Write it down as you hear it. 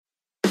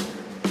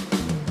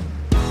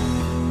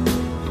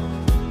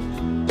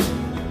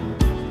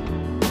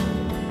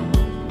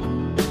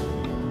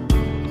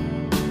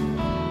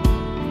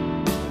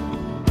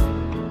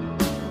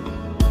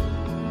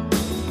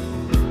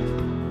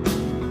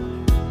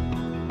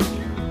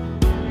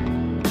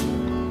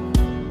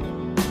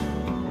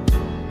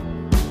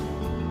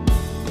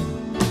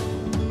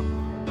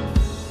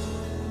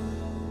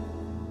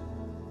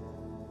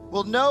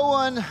Well, no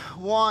one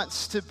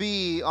wants to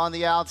be on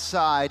the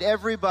outside.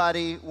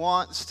 Everybody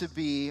wants to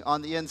be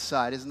on the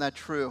inside. Isn't that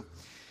true?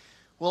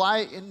 Well,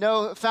 I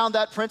found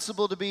that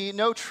principle to be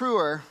no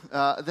truer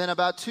than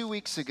about 2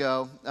 weeks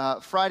ago,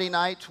 Friday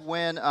night,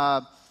 when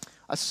a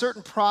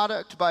certain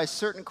product by a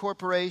certain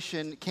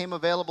corporation came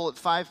available at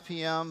 5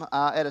 p.m.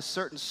 At a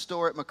certain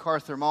store at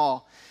MacArthur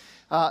Mall.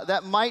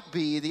 That might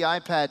be the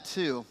iPad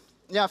 2.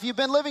 Now, if you've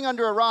been living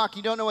under a rock,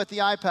 you don't know what the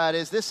iPad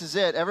is, this is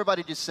it.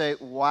 Everybody just say,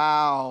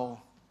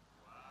 wow.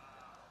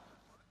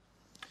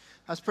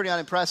 That's pretty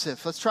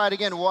unimpressive. Let's try it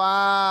again.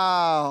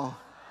 Wow.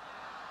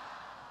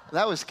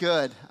 That was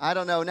good. I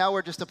don't know. Now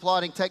we're just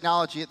applauding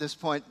technology at this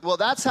point. Well,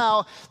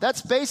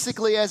 that's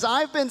basically, as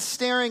I've been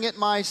staring at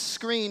my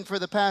screen for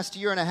the past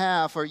year and a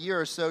half or year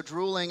or so,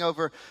 drooling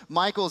over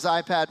Michael's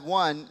iPad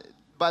 1.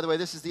 By the way,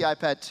 this is the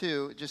iPad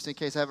 2, just in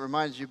case I haven't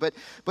reminded you. But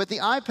the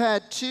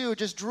iPad 2,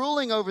 just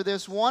drooling over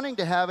this, wanting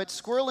to have it,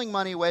 squirreling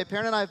money away.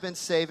 Parent and I have been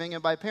saving,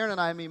 and by parent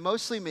and I mean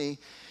mostly me.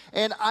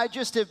 And I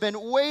just have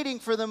been waiting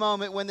for the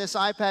moment when this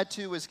iPad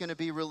 2 was going to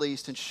be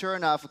released. And sure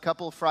enough, a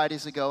couple of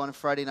Fridays ago on a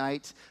Friday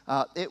night,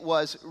 it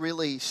was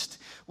released.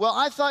 Well,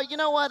 I thought, you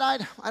know what, I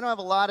don't have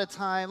a lot of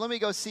time. Let me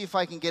go see if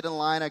I can get in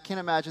line. I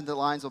can't imagine the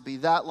lines will be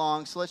that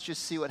long, so let's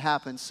just see what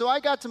happens. So I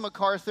got to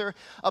MacArthur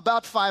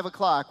about 5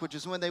 o'clock, which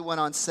is when they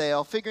went on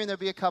sale, figuring there'd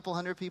be a couple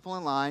hundred people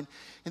in line.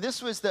 And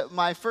this was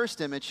my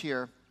first image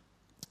here.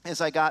 As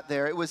I got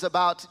there, it was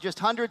about just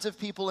hundreds of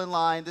people in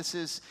line.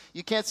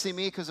 You can't see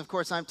me because, of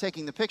course, I'm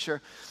taking the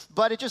picture.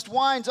 But it just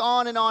winds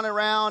on and on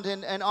around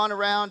and on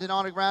around and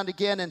on around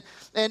again.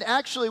 And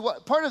actually,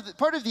 part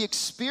of the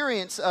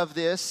experience of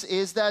this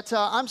is that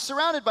I'm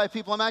surrounded by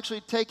people.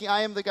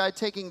 I am the guy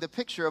taking the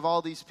picture of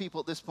all these people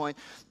at this point.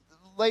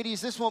 Ladies,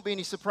 this won't be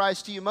any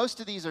surprise to you. Most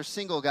of these are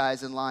single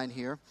guys in line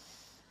here.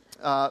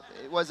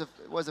 It was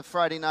a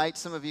Friday night.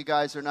 Some of you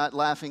guys are not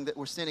laughing that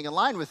we're standing in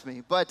line with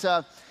me.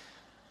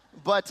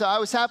 But I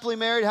was happily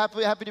married,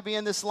 happy to be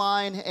in this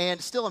line,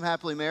 and still am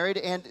happily married.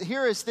 And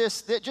here is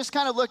this, just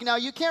kind of looking. Now,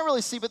 you can't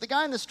really see, but the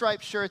guy in the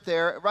striped shirt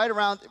there, right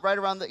around,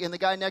 and the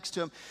guy next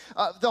to him,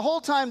 the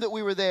whole time that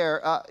we were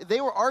there,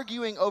 they were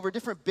arguing over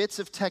different bits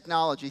of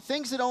technology,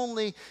 things that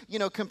only,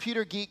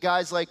 computer geek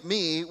guys like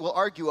me will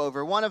argue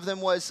over. One of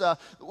them was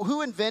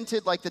who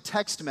invented, the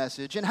text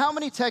message, and how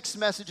many text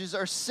messages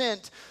are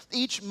sent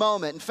each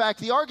moment. In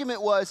fact, the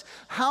argument was,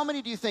 how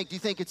many do you think? Do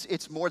you think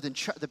it's more than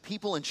the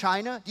people in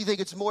China? Do you think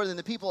it's more than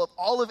the people of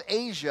all of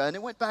Asia? And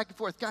it went back and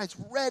forth. Guys,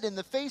 red in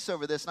the face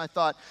over this. And I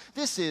thought,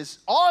 this is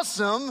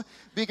awesome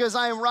because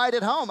I am right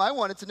at home. I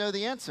wanted to know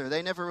the answer.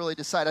 They never really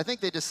decided. I think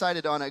they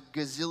decided on a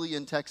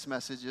gazillion text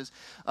messages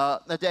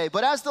a day.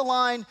 But as the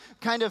line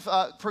kind of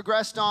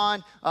progressed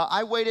on,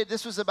 I waited.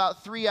 This was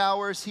about 3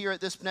 hours here at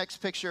this next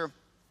picture.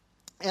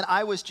 And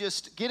I was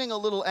just getting a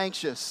little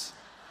anxious.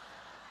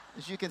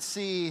 As you can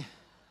see,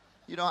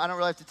 I don't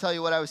really have to tell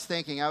you what I was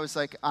thinking. I was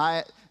like,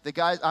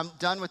 I'm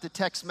done with the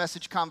text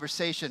message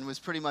conversation was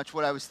pretty much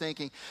what I was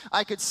thinking.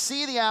 I could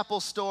see the Apple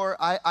Store.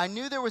 I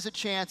knew there was a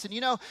chance. And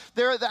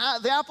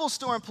the Apple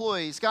Store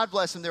employees, God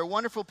bless them, they're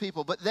wonderful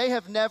people, but they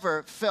had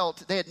never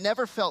felt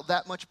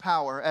that much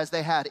power as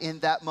they had in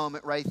that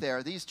moment right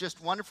there. These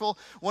just wonderful,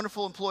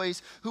 wonderful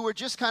employees who were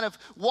just kind of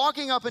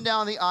walking up and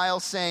down the aisle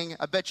saying,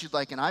 I bet you'd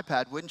like an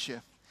iPad, wouldn't you?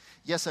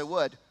 Yes, I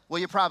would. Well,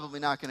 you're probably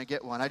not going to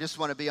get one. I just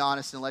want to be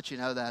honest and let you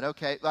know that.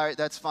 Okay, all right,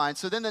 that's fine.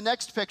 So then the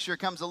next picture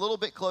comes a little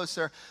bit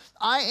closer.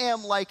 I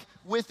am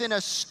within a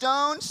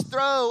stone's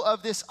throw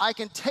of this. I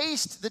can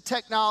taste the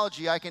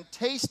technology. I can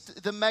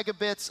taste the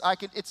megabits.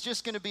 It's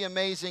just going to be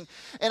amazing.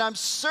 And I'm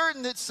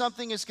certain that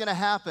something is going to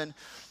happen.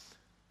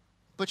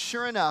 But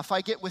sure enough,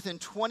 I get within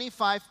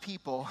 25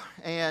 people,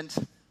 and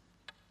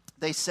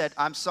they said,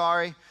 I'm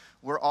sorry,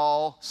 we're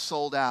all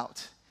sold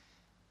out.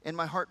 And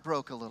my heart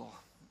broke a little.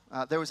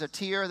 There was a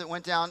tear that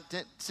went down,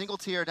 single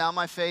tear down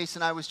my face,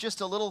 and I was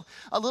just a little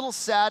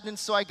saddened. And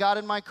so I got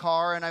in my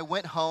car and I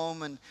went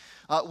home and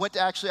went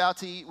actually out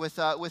to eat with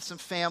some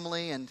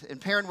family. And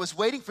Perrin was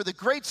waiting for the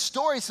great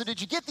story. So did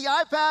you get the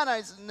iPad?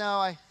 I said,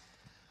 no,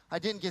 I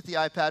didn't get the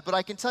iPad, but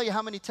I can tell you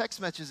how many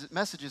text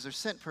messages are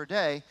sent per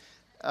day,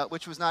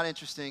 which was not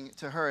interesting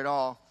to her at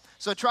all.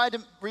 So I tried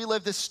to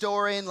relive this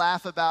story and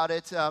laugh about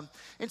it.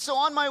 And so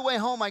on my way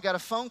home, I got a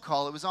phone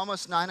call. It was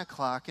almost 9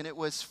 o'clock, and it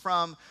was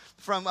from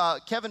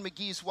Kevin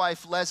McGee's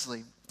wife,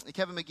 Leslie.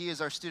 Kevin McGee is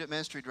our student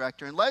ministry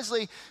director. And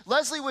Leslie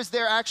was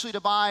there actually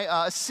to buy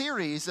a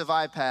series of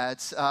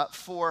iPads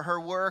for her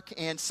work.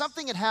 And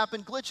something had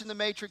happened, glitch in the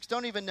matrix,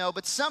 don't even know.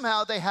 But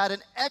somehow they had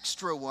an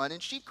extra one.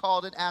 And she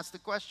called and asked the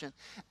question,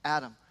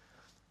 Adam,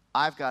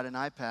 I've got an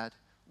iPad.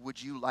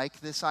 Would you like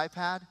this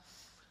iPad?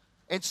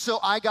 And so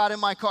I got in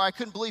my car. I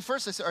couldn't believe.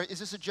 First, I said, is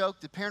this a joke?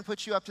 Did Perrin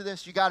put you up to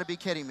this? You got to be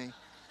kidding me.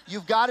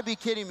 You've got to be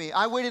kidding me.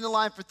 I waited in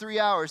line for 3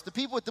 hours. The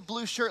people with the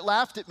blue shirt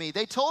laughed at me.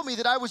 They told me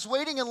that I was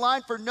waiting in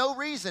line for no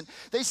reason.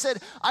 They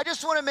said, I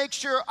just want to make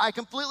sure I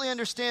completely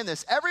understand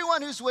this.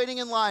 Everyone who's waiting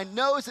in line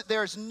knows that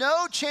there's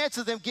no chance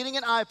of them getting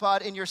an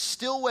iPod and you're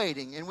still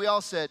waiting. And we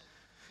all said,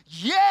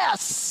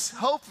 yes,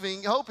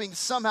 hoping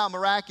somehow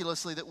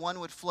miraculously that one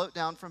would float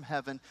down from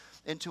heaven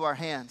into our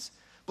hands.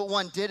 but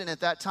one didn't at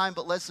that time.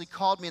 But Leslie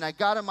called me, and I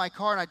got in my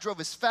car, and I drove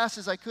as fast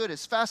as I could,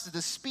 as fast as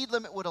the speed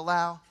limit would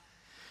allow.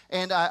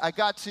 And I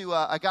got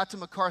to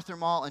MacArthur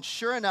Mall, and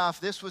sure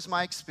enough, this was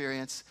my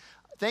experience.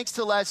 Thanks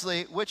to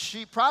Leslie, which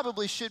she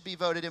probably should be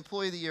voted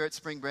Employee of the Year at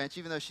Spring Branch,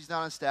 even though she's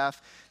not on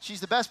staff. She's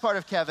the best part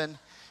of Kevin.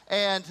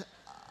 And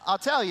I'll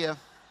tell you,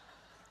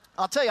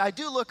 I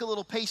do look a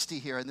little pasty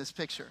here in this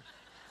picture.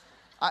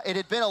 It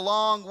had been a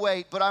long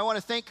wait, but I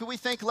want to can we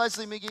thank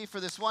Leslie McGee for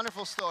this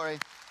wonderful story?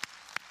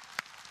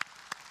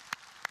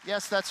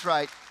 Yes, that's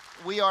right.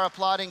 We are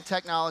applauding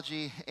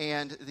technology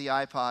and the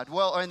iPod.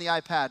 Well, or in the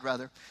iPad,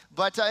 rather.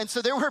 But, and so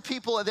there were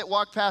people that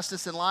walked past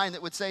us in line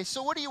that would say,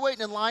 so what are you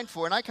waiting in line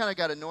for? And I kind of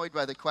got annoyed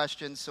by the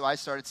question, so I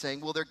started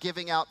saying, well, they're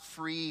giving out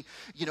free,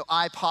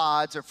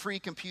 iPods or free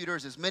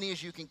computers, as many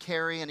as you can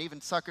carry, and even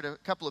suckered a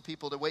couple of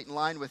people to wait in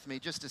line with me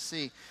just to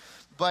see.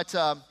 But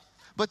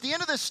the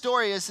end of the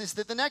story is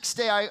that the next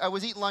day I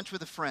was eating lunch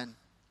with a friend.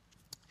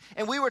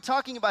 And we were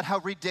talking about how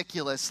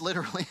ridiculous,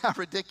 literally how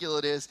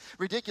ridiculous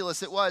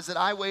it was that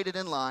I waited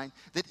in line,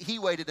 that he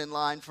waited in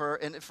line for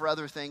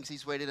other things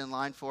he's waited in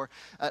line for,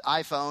 an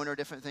iPhone or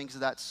different things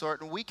of that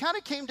sort. And we kind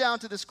of came down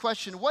to this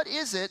question, what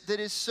is it that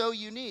is so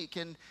unique?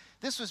 And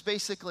this was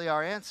basically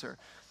our answer.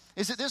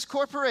 Is that this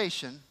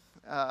corporation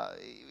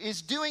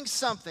is doing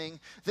something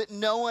that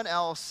no one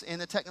else in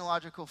the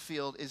technological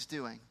field is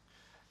doing.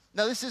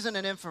 Now, this isn't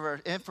an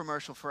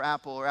infomercial for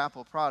Apple or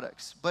Apple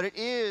products, but it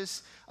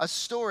is a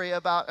story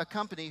about a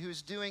company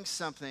who's doing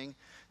something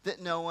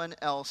that no one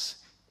else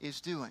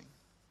is doing.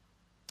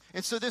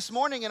 And so this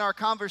morning in our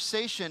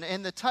conversation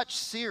in the Touch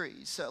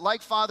series,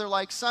 Like Father,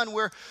 Like Son,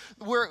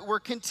 we're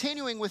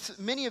continuing with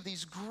many of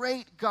these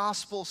great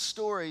gospel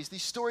stories,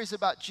 these stories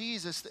about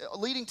Jesus,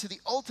 leading to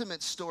the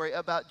ultimate story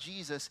about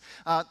Jesus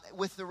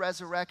with the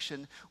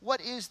resurrection.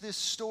 What is this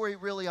story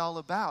really all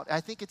about?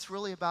 I think it's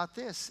really about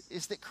this,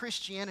 is that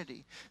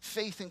Christianity,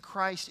 faith in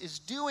Christ, is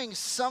doing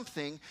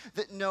something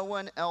that no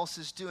one else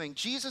is doing.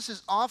 Jesus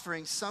is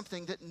offering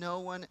something that no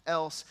one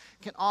else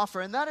can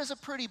offer, and that is a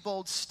pretty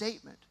bold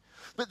statement.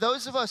 But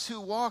those of us who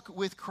walk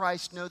with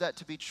Christ know that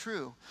to be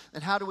true.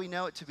 And how do we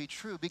know it to be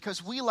true?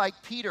 Because we,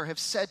 like Peter, have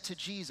said to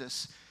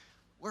Jesus,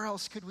 where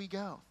else could we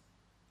go?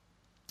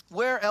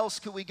 Where else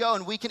could we go?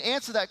 And we can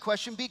answer that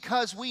question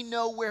because we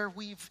know where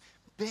we've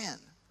been.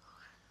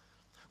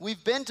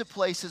 We've been to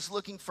places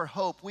looking for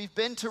hope. We've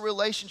been to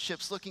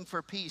relationships looking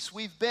for peace.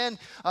 We've been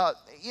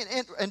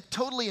and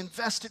totally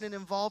invested and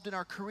involved in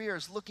our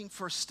careers looking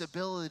for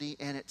stability,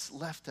 and it's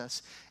left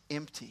us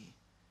empty.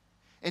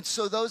 And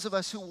so those of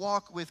us who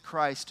walk with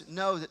Christ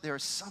know that there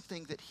is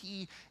something that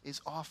he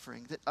is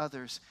offering that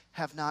others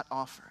have not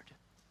offered.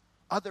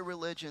 Other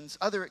religions,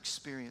 other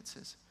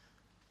experiences.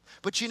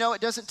 But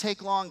it doesn't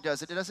take long,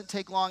 does it? It doesn't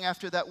take long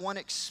after that one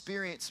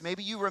experience.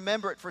 Maybe you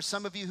remember it for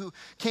some of you who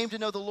came to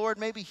know the Lord,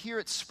 maybe here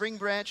at Spring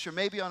Branch, or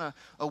maybe on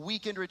a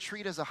weekend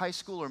retreat as a high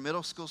school or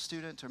middle school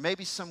student, or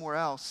maybe somewhere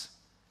else.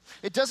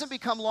 It doesn't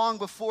become long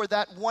before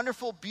that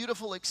wonderful,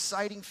 beautiful,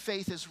 exciting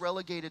faith is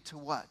relegated to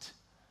what?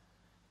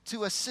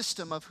 To a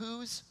system of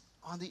who's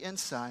on the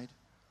inside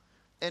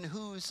and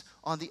who's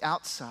on the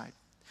outside.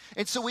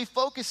 And so we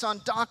focus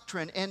on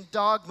doctrine and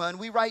dogma, and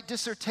we write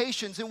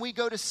dissertations, and we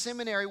go to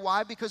seminary.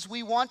 Why? Because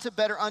we want to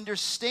better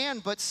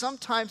understand, but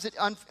sometimes it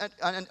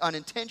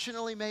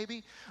unintentionally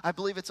maybe, I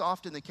believe it's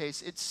often the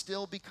case, it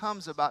still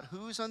becomes about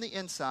who's on the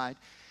inside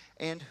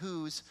and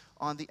who's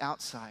on the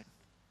outside.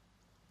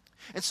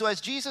 And so as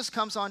Jesus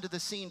comes onto the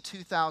scene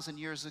 2,000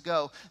 years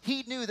ago,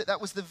 he knew that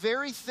that was the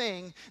very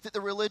thing that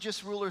the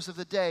religious rulers of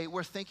the day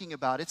were thinking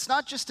about. It's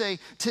not just a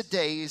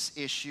today's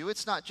issue.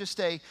 It's not just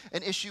an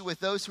issue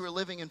with those who are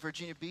living in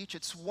Virginia Beach.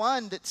 It's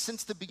one that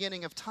since the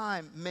beginning of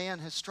time, man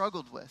has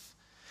struggled with.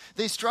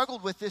 They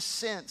struggled with this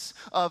sense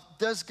of,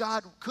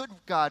 could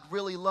God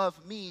really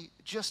love me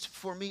just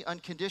for me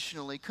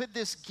unconditionally? Could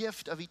this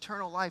gift of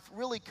eternal life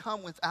really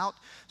come without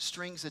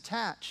strings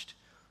attached?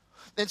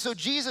 And so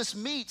Jesus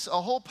meets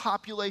a whole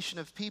population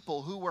of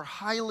people who were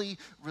highly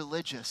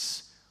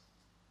religious.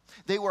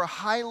 They were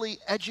highly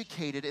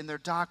educated in their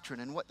doctrine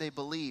and what they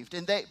believed.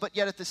 But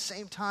yet at the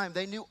same time,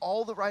 they knew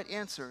all the right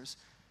answers.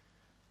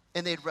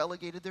 And they'd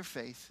relegated their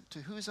faith to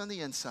who's on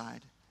the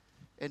inside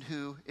and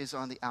who is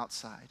on the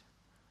outside.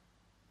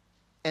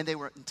 And they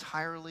were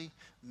entirely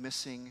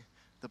missing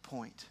the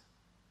point.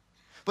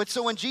 But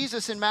so when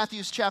Jesus in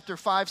Matthew chapter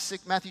 5,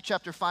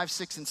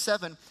 6, and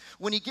 7,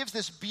 when he gives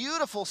this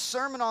beautiful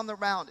Sermon on the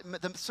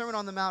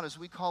Mount as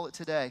we call it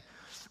today,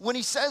 when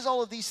he says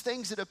all of these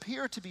things that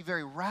appear to be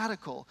very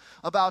radical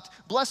about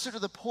blessed are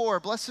the poor,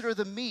 blessed are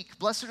the meek,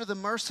 blessed are the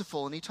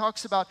merciful, and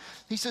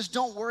he says,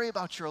 don't worry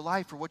about your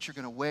life or what you're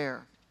going to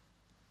wear,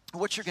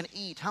 what you're going to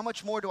eat. How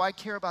much more do I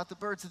care about the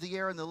birds of the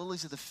air and the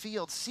lilies of the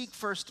field? Seek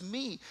first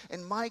me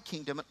and my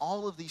kingdom, and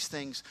all of these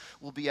things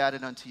will be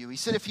added unto you. He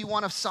said, if you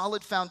want a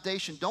solid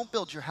foundation, don't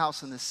build your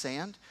house in the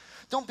sand.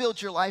 Don't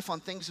build your life on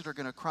things that are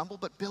going to crumble,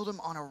 but build them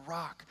on a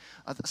rock,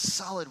 a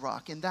solid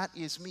rock, and that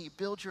is me.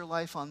 Build your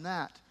life on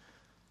that.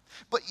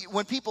 But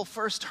when people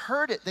first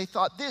heard it, they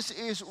thought, this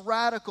is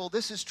radical,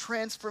 this is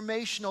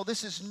transformational,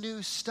 this is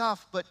new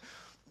stuff. But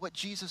what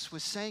Jesus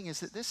was saying is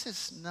that this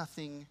is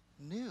nothing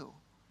new.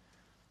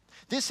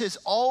 This has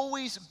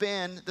always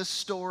been the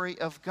story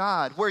of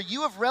God, where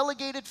you have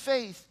relegated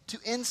faith to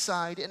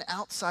inside and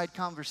outside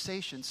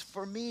conversations.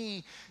 For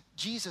me,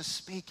 Jesus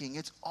speaking,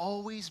 it's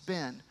always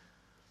been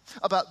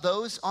about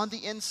those on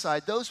the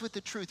inside, those with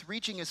the truth,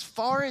 reaching as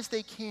far as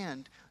they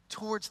can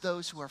towards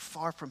those who are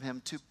far from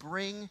him to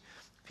bring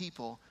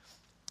people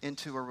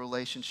into a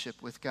relationship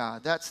with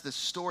God. That's the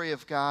story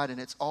of God, and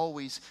it's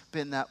always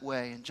been that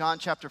way. In John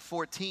chapter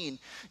 14,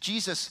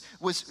 Jesus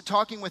was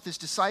talking with his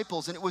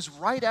disciples, and it was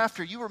right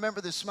after, you remember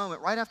this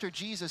moment, right after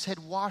Jesus had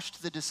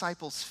washed the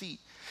disciples' feet.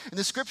 And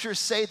the scriptures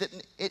say that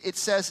it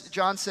says,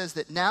 John says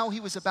that now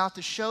he was about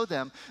to show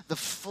them the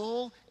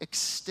full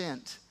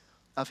extent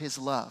of his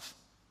love.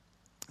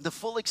 The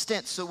full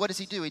extent. So what does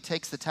he do? He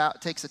takes a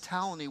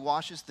towel and he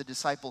washes the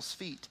disciples'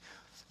 feet.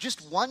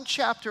 Just one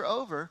chapter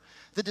over,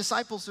 the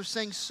disciples are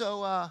saying,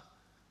 so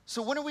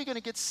when are we going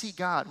to get to see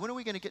God? When are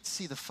we going to get to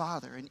see the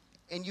Father?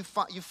 And you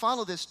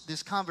follow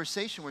this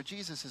conversation where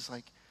Jesus is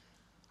like,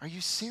 are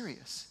you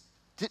serious?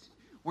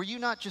 Were you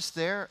not just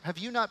there? Have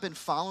you not been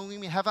following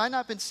me? Have I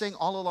not been saying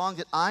all along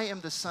that I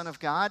am the Son of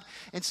God?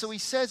 And so he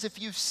says,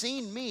 if you've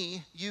seen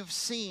me, you've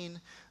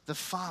seen the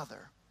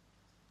Father.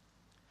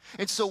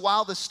 And so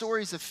while the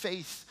stories of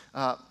faith,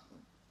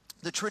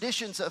 the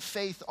traditions of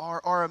faith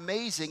are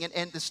amazing,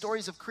 and the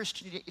stories of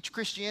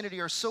Christianity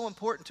are so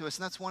important to us,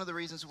 and that's one of the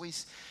reasons we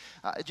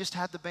just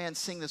had the band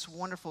sing this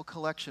wonderful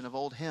collection of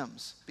old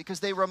hymns, because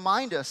they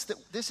remind us that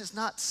this is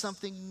not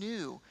something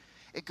new.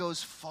 It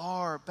goes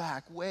far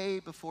back, way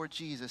before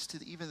Jesus, to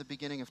even the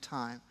beginning of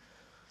time.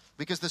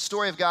 Because the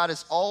story of God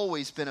has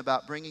always been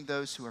about bringing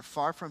those who are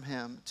far from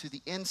him to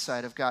the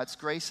inside of God's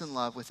grace and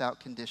love without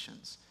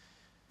conditions.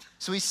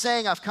 So he's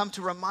saying, I've come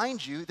to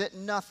remind you that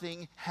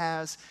nothing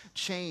has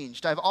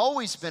changed. I've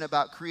always been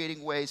about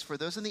creating ways for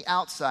those on the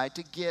outside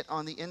to get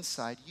on the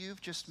inside. You've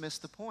just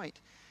missed the point.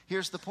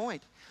 Here's the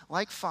point.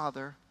 Like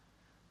Father,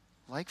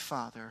 like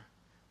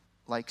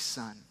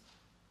Son.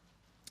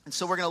 And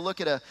so we're going to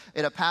look at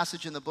a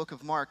passage in the book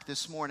of Mark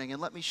this morning,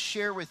 and let me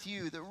share with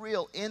you the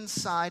real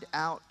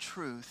inside-out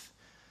truth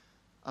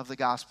of the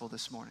gospel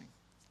this morning.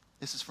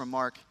 This is from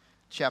Mark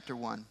chapter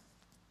 1.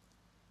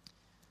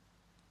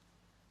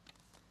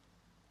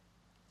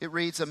 It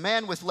reads, a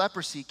man with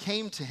leprosy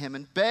came to him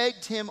and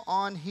begged him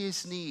on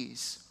his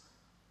knees,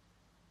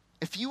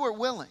 if you are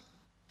willing,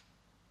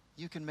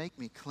 you can make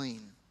me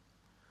clean.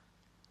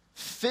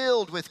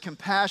 Filled with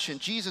compassion,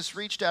 Jesus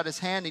reached out his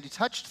hand and he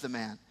touched the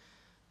man.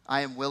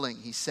 I am willing,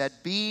 he said,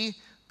 be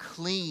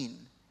clean.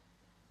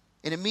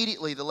 And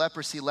immediately the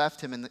leprosy left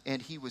him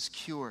and he was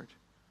cured.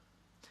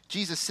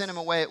 Jesus sent him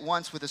away at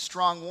once with a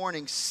strong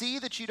warning. See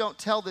that you don't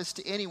tell this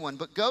to anyone,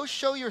 but go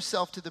show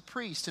yourself to the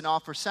priest and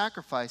offer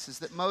sacrifices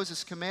that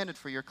Moses commanded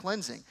for your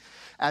cleansing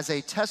as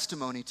a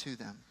testimony to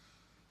them.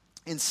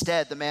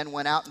 Instead, the man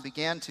went out and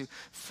began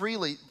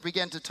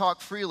to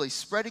talk freely,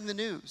 spreading the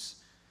news.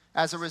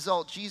 As a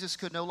result, Jesus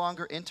could no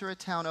longer enter a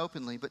town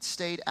openly, but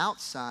stayed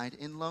outside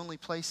in lonely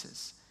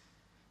places.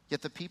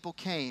 Yet the people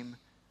came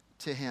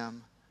to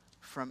him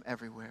from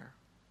everywhere.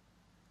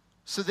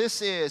 So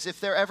this is, if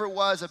there ever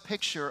was a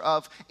picture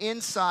of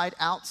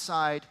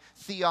inside-outside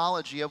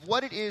theology, of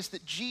what it is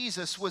that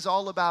Jesus was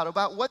all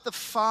about what the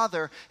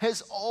Father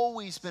has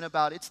always been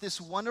about. It's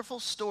this wonderful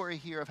story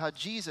here of how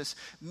Jesus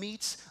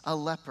meets a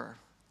leper.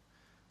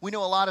 We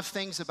know a lot of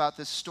things about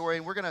this story,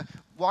 and we're going to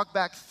walk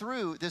back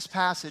through this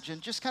passage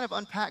and just kind of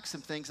unpack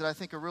some things that I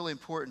think are really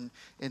important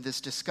in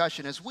this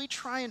discussion as we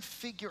try and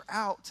figure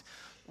out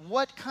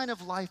what kind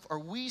of life are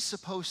we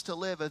supposed to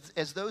live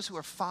as those who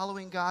are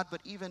following God,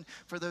 but even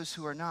for those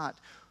who are not?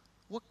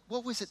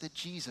 What was it that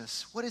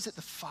Jesus, what is it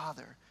the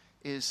Father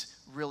is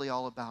really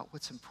all about?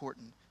 What's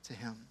important to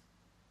him?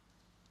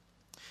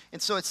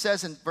 And so it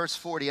says in verse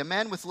 40, a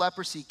man with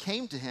leprosy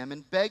came to him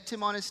and begged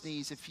him on his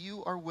knees, if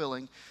you are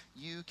willing,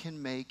 you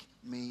can make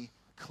me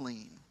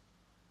clean.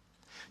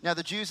 Now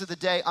the Jews of the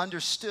day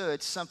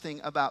understood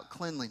something about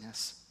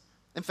cleanliness.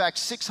 In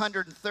fact,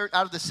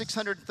 out of the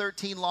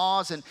 613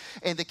 laws and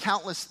the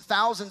countless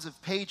thousands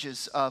of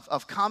pages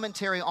of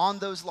commentary on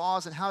those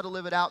laws and how to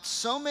live it out,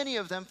 so many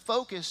of them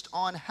focused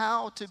on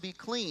how to be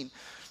clean.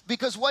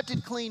 Because what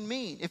did clean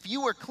mean? If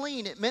you were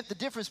clean, it meant the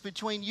difference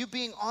between you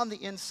being on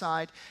the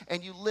inside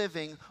and you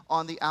living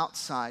on the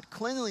outside.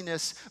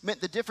 Cleanliness meant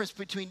the difference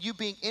between you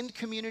being in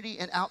community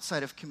and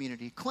outside of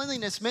community.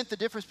 Cleanliness meant the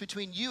difference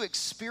between you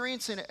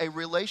experiencing a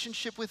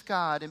relationship with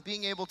God and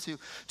being able to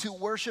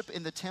worship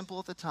in the temple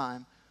at the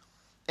time,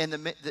 and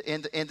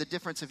the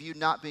difference of you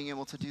not being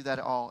able to do that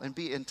at all and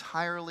be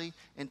entirely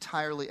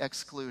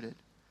excluded.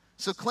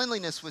 So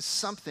cleanliness was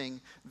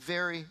something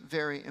very,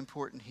 very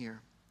important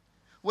here.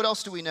 What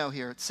else do we know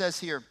here? It says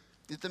here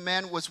that the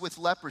man was with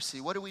leprosy.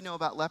 What do we know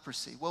about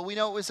leprosy? Well, we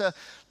know it was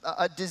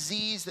a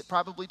disease that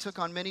probably took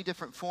on many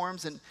different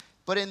forms.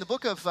 But in the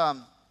book of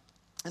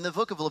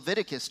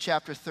Leviticus,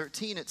 chapter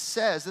 13, it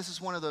says, this is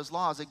one of those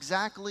laws,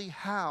 exactly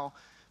how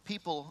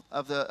people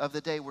of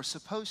the day were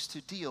supposed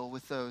to deal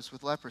with those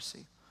with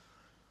leprosy.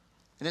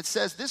 And it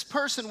says, this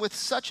person with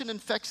such an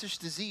infectious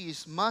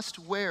disease must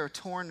wear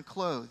torn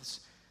clothes.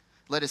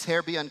 Let his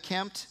hair be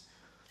unkempt,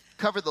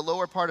 cover the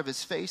lower part of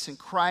his face, and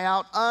cry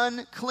out,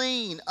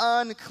 unclean,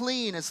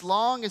 unclean. As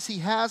long as he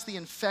has the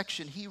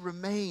infection, he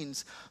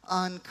remains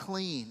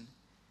unclean.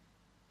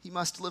 He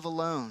must live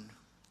alone.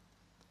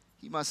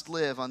 He must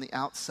live on the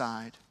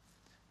outside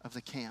of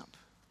the camp.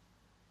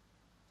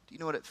 Do you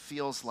know what it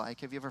feels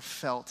like? Have you ever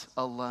felt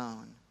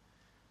alone?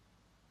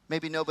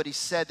 Maybe nobody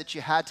said that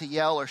you had to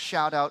yell or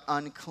shout out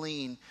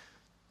unclean.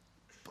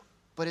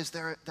 But is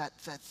there that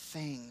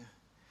thing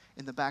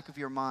in the back of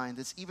your mind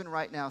that's even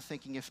right now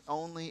thinking, if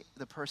only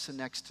the person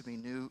next to me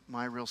knew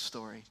my real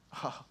story?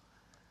 Oh,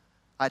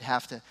 I'd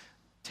have to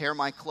tear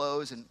my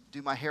clothes and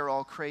do my hair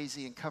all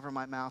crazy and cover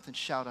my mouth and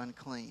shout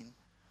unclean.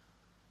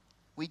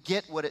 We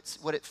get what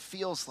it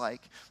feels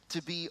like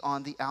to be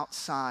on the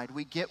outside.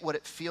 We get what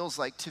it feels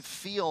like to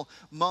feel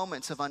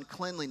moments of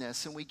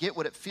uncleanliness, and we get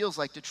what it feels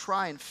like to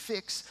try and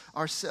fix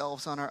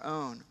ourselves on our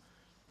own.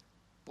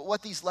 But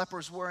what these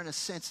lepers were, in a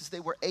sense, is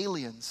they were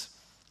aliens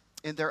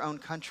in their own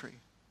country.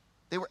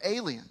 They were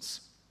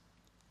aliens.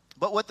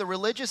 But what the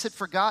religious had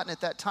forgotten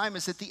at that time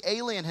is that the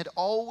alien had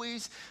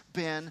always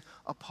been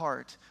a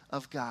part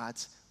of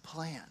God's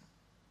plan.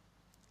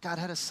 God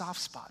had a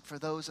soft spot for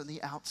those on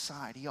the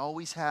outside. He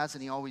always has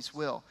and he always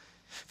will.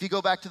 If you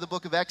go back to the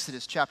book of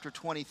Exodus, chapter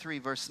 23,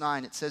 verse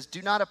 9, it says,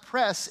 do not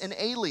oppress an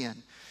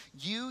alien.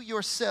 You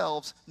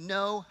yourselves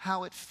know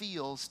how it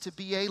feels to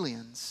be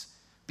aliens,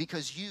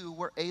 because you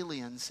were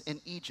aliens in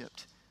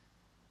Egypt.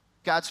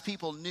 God's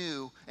people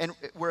knew and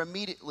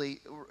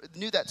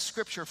knew that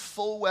scripture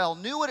full well,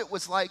 knew what it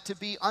was like to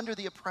be under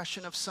the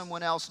oppression of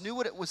someone else, knew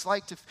what it was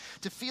like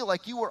to feel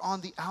like you were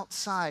on the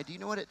outside. Do you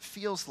know what it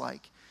feels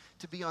like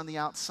to be on the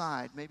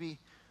outside? Maybe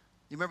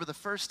you remember the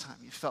first time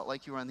you felt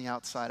like you were on the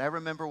outside. I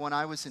remember when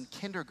I was in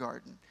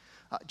kindergarten,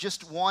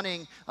 just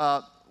wanting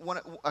a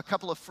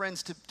couple of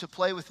friends to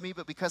play with me,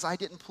 but because I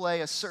didn't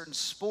play a certain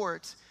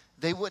sport,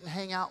 they wouldn't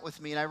hang out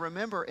with me. And I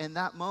remember in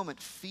that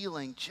moment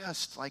feeling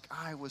just like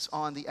I was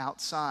on the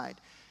outside.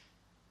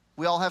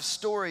 We all have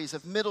stories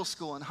of middle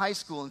school and high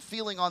school and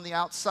feeling on the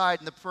outside,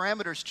 and the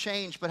parameters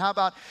change. But how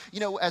about,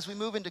 as we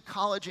move into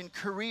college and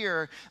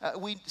career,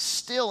 we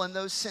still, in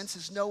those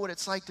senses, know what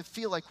it's like to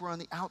feel like we're on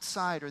the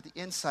outside or the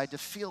inside, to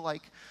feel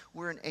like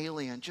we're an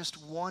alien,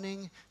 just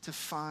wanting to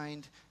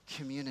find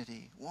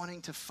community,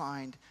 wanting to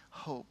find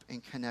hope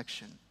and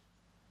connection.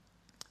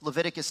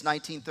 Leviticus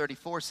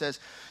 19:34 says,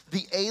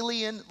 the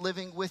alien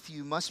living with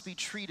you must be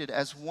treated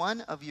as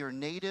one of your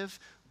native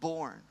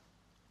born.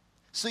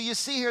 So you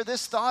see here,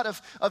 this thought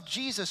of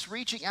Jesus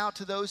reaching out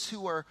to those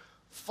who are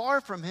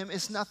far from him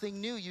is nothing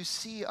new. You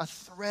see a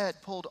thread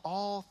pulled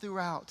all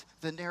throughout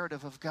the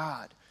narrative of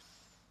God.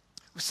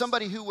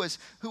 Somebody who was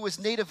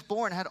native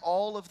born had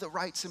all of the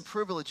rights and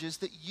privileges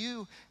that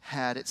you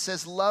had. It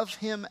says, love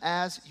him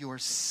as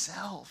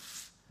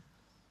yourself.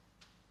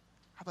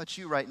 How about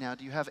you right now?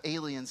 Do you have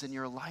aliens in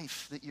your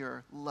life that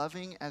you're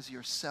loving as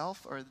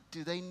yourself? Or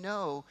do they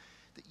know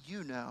that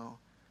you know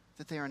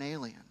that they're an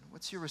alien?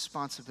 What's your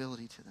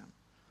responsibility to them?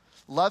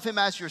 Love him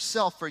as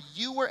yourself, for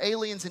you were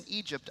aliens in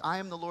Egypt. I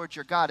am the Lord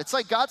your God. It's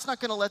like God's not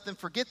going to let them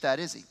forget that,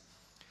 is he?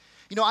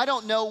 I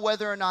don't know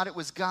whether or not it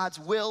was God's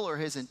will or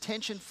his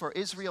intention for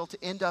Israel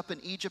to end up in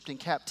Egypt in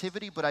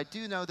captivity, but I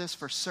do know this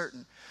for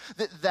certain,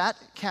 that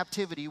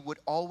captivity would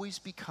always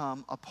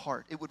become a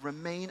part. It would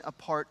remain a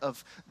part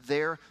of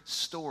their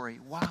story.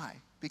 Why?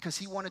 Because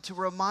he wanted to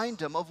remind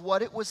them of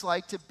what it was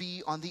like to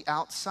be on the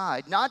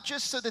outside. Not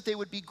just so that they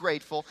would be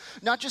grateful,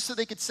 not just so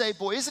they could say,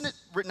 boy, isn't it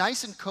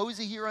nice and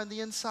cozy here on the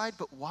inside,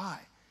 but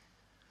why?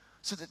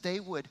 So that they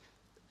would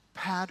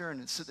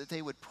pattern, so that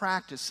they would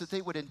practice, so that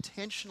they would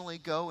intentionally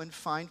go and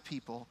find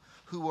people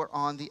who were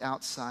on the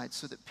outside,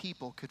 so that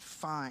people could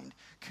find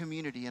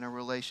community in a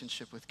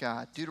relationship with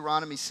God.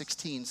 Deuteronomy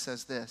 16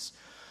 says this,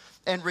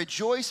 and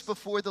rejoice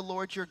before the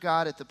Lord your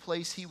God at the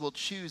place he will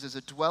choose as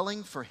a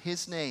dwelling for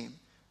his name.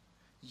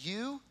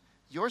 You,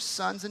 your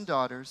sons and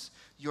daughters,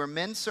 your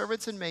men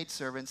servants and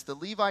maidservants, the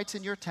Levites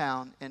in your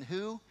town, and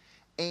who?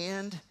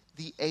 And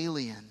the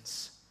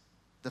aliens,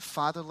 the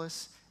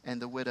fatherless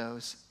and the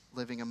widows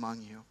living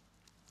among you.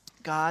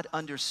 God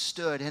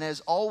understood and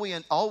has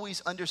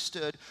always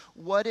understood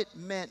what it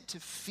meant to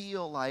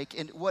feel like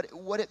and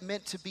what it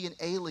meant to be an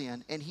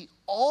alien. And he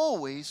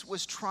always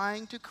was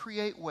trying to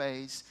create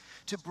ways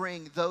to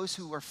bring those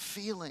who were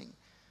feeling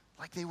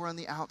like they were on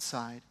the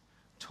outside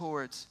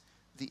towards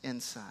the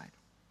inside.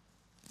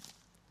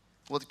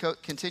 Well,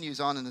 it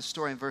continues on in the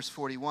story in verse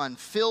 41.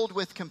 Filled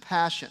with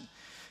compassion,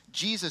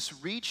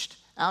 Jesus reached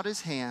out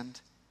his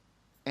hand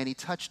and he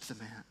touched the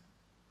man.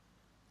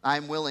 I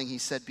am willing, he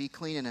said, be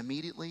clean. And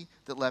immediately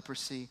the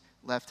leprosy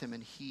left him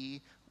and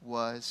he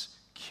was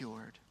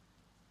cured.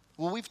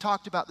 Well, we've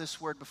talked about this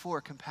word before,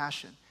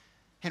 compassion.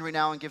 Henry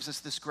Nouwen gives us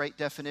this great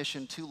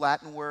definition, two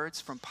Latin words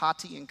from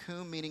pati and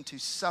cum, meaning to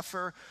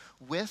suffer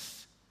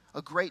with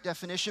a great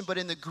definition, but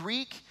in the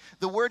Greek,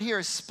 the word here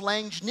is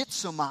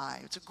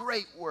splangnitzomai. It's a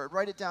great word.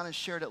 Write it down and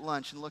share it at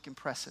lunch and look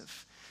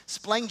impressive.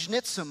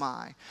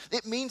 Splangnitzomai.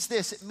 It means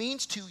this. It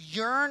means to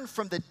yearn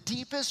from the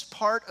deepest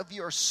part of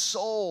your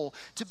soul,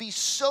 to be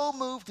so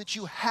moved that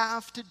you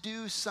have to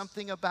do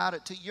something about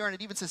it, to yearn.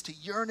 It even says to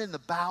yearn in the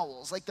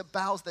bowels, like the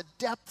bowels, the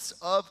depths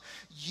of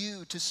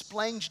you, to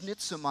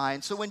splangnitzomai.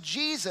 And so when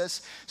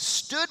Jesus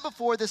stood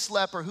before this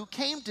leper who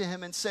came to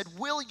him and said,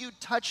 "Will you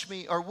touch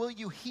me, or will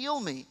you heal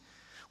me?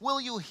 Will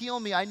you heal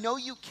me? I know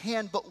you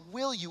can, but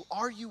will you?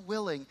 Are you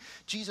willing?"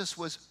 Jesus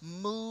was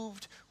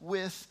moved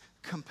with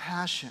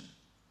compassion,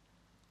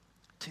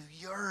 to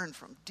yearn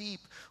from deep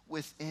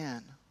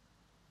within.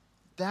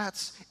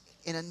 That's,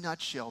 in a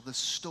nutshell, the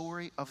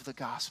story of the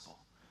gospel.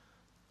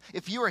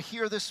 If you are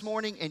here this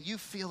morning and you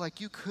feel like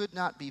you could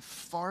not be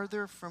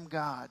farther from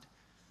God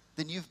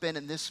than you've been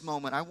in this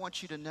moment, I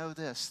want you to know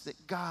this,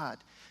 that God,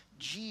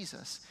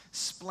 Jesus,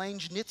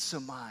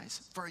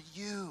 splangnitzomais for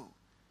you.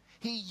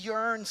 He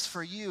yearns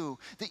for you,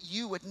 that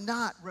you would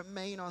not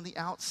remain on the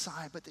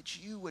outside, but that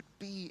you would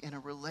be in a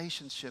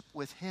relationship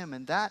with him.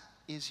 And that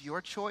is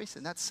your choice,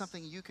 and that's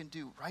something you can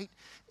do right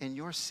in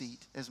your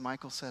seat, as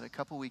Michael said a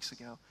couple weeks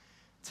ago,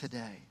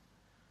 today.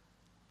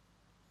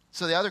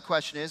 So the other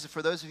question is,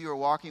 for those of you who are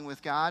walking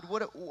with God,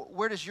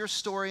 where does your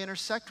story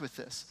intersect with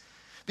this?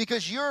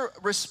 Because you're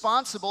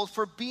responsible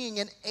for being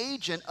an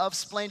agent of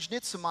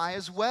splangnitzomai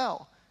as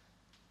well.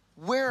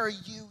 Where are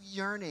you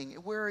yearning?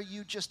 Where are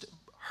you just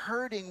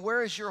hurting?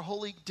 Where is your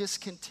holy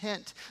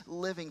discontent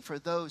living for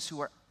those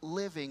who are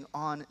living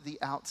on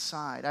the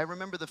outside? I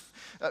remember the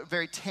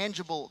very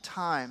tangible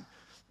time.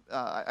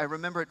 I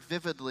remember it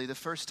vividly, the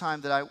first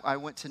time that I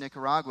went to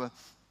Nicaragua.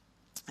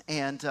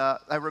 And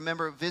I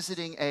remember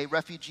visiting a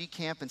refugee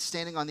camp and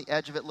standing on the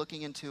edge of it,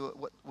 looking into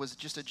what was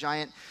just a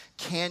giant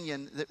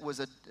canyon that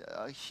was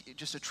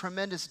just a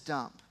tremendous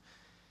dump.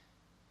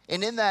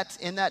 And in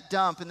that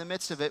dump, in the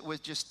midst of it, was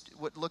just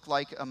what looked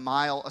like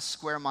a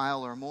square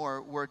mile or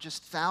more, were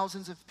just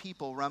thousands of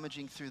people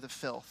rummaging through the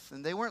filth.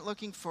 And they weren't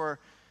looking for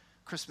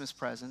Christmas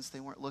presents. They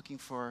weren't looking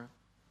for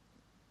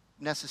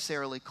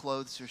necessarily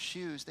clothes or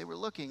shoes. They were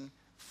looking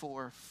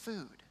for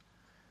food.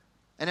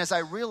 And as I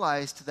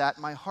realized that,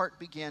 my heart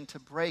began to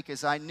break,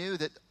 as I knew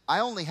that I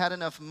only had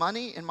enough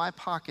money in my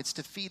pockets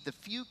to feed the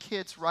few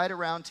kids right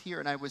around here.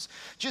 And I was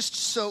just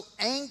so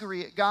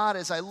angry at God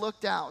as I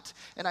looked out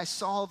and I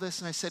saw this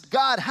and I said,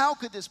 "God, how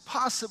could this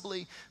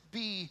possibly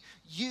be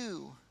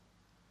you?"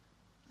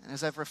 And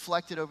as I've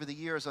reflected over the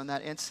years on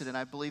that incident,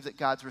 I believe that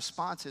God's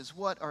response is,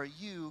 "What are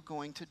you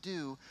going to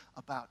do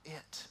about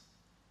it?"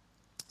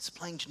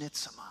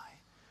 Splangnitzomai.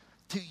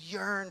 To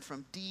yearn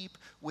from deep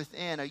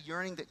within, a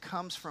yearning that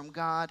comes from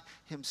God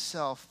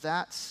himself.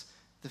 That's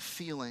the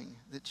feeling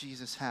that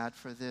Jesus had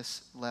for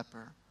this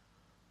leper.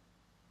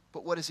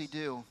 But what does he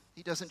do?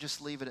 He doesn't just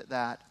leave it at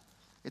that.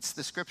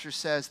 The scripture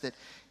says that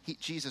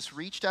Jesus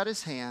reached out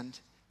his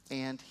hand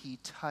and he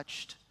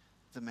touched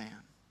the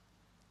man.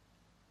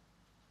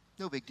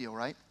 No big deal,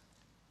 right?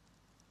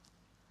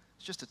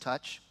 It's just a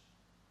touch.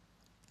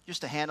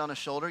 Just a hand on a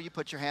shoulder. You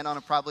put your hand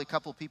on probably a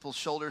couple people's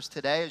shoulders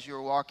today as you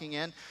were walking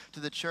in to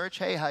the church.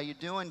 "Hey, how you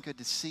doing? Good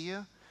to see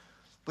you."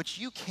 But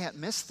you can't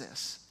miss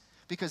this,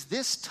 because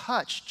this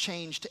touch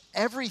changed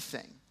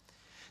everything.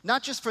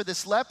 Not just for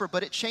this leper,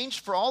 but it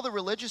changed for all the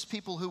religious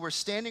people who were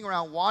standing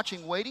around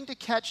watching, waiting to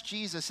catch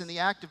Jesus in the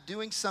act of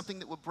doing something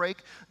that would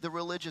break the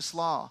religious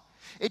law.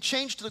 It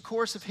changed the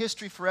course of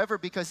history forever,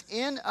 because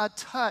in a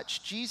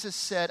touch, Jesus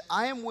said,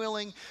 "I am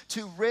willing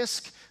to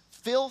risk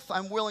filth,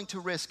 I'm willing to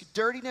risk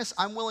dirtiness,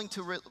 I'm willing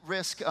to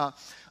risk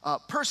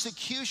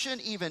persecution,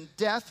 even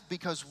death."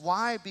 Because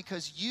why?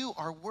 Because you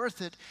are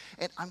worth it,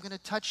 and I'm going to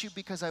touch you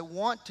because I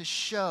want to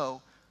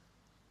show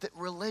that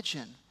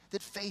religion,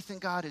 that faith in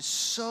God is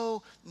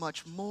so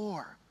much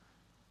more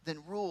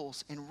than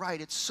rules and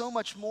right. It's so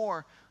much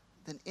more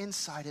than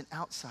inside and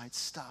outside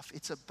stuff.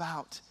 It's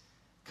about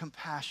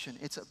compassion.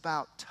 It's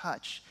about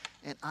touch,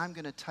 and I'm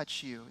going to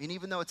touch you. And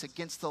even though it's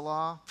against the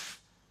law,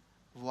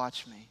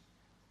 watch me.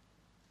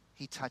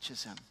 He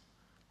touches him,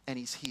 and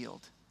he's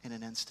healed in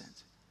an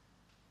instant.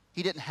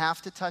 He didn't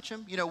have to touch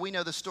him. You know, we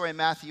know the story in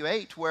Matthew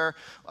 8 where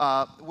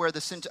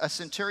a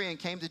centurion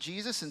came to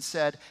Jesus and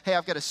said, "Hey,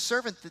 I've got a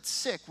servant that's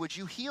sick. Would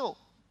you heal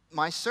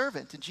my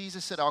servant?" And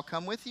Jesus said, "I'll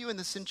come with you." And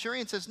the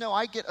centurion says, "No,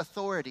 I get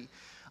authority.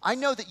 I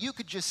know that you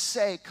could just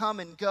say, 'Come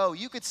and go.'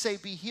 You could say,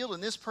 'Be healed,'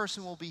 and this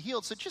person will be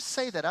healed. So just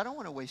say that. I don't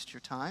want to waste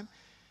your time."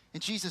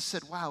 And Jesus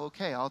said, "Wow,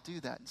 okay, I'll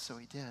do that." And so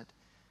he did.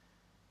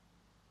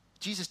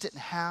 Jesus didn't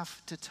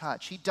have to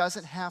touch. He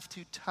doesn't have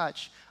to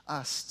touch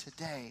us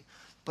today.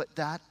 But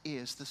that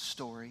is the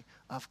story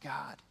of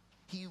God.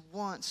 He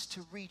wants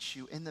to reach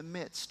you in the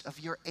midst of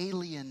your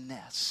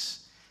alienness,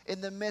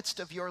 in the midst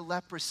of your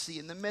leprosy,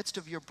 in the midst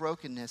of your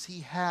brokenness.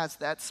 He has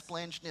that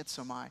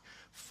splangnitzomai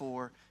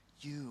for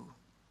you.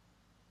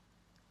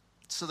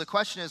 So the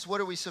question is, what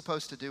are we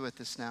supposed to do with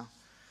this now?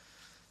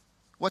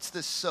 What's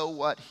this so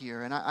what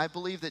here? And I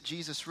believe that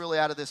Jesus really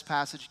out of this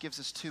passage gives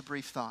us two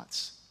brief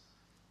thoughts.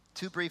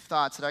 Two brief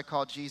thoughts that I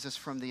call Jesus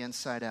from the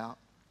inside out.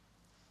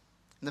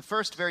 And the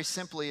first, very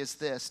simply, is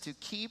this: to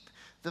keep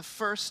the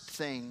first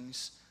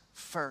things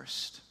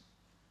first.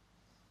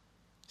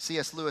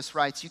 C.S. Lewis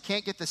writes, you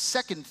can't get the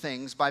second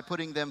things by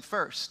putting them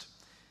first.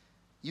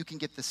 You can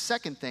get the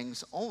second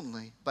things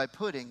only by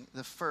putting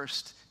the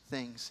first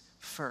things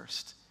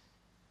first.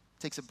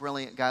 It takes a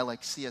brilliant guy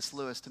like C.S.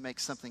 Lewis to make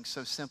something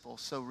so simple,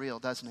 so real,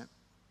 doesn't it?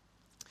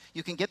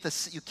 You can't get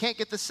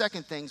the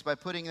second things by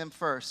putting them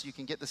first. You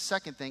can get the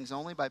second things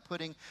only by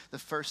putting the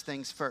first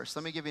things first.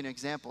 Let me give you an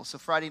example. So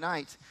Friday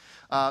night,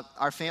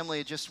 our family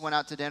had just went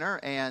out to dinner,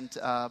 and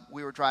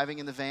we were driving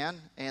in the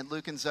van, and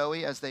Luke and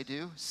Zoe, as they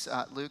do,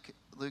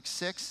 Luke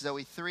 6,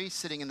 Zoe 3,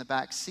 sitting in the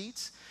back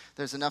seats.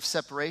 There's enough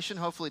separation,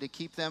 hopefully, to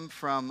keep them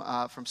from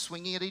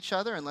swinging at each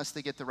other unless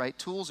they get the right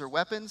tools or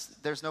weapons.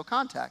 There's no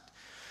contact.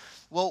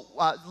 Well,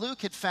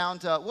 Luke had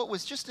found what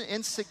was just an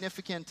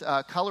insignificant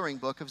coloring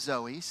book of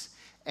Zoe's,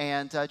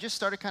 and just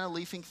started kind of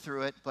leafing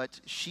through it,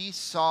 but she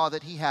saw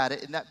that he had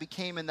it, and that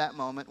became in that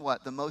moment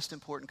what? The most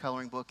important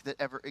coloring book that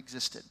ever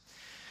existed.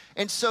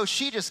 And so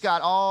she just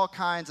got all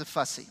kinds of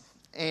fussy.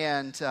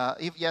 And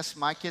yes,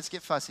 my kids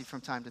get fussy from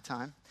time to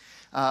time.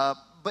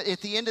 But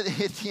at the end,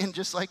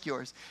 just like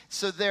yours.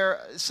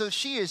 So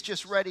she is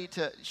just ready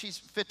she's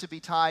fit to be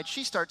tied.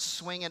 She starts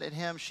swinging at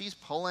him. She's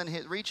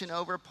reaching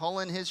over,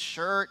 pulling his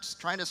shirt,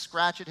 trying to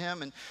scratch at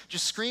him, and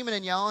just screaming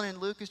and yelling. And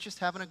Luke is just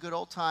having a good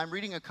old time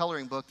reading a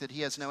coloring book that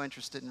he has no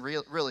interest in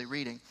really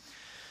reading.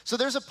 So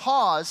there's a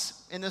pause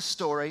in this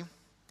story.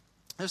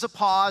 There's a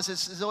pause as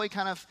Zoe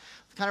kind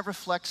of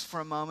reflects for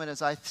a moment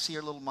as I see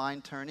her little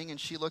mind turning, and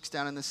she looks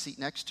down in the seat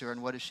next to her,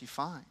 and what does she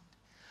find?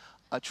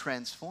 A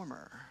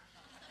transformer.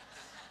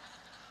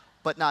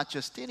 But not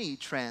just any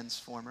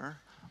transformer,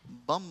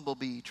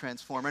 Bumblebee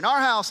transformer. In our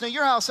house, now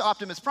your house,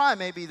 Optimus Prime,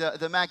 may be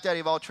the Mac Daddy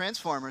of all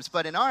transformers,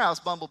 but in our house,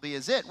 Bumblebee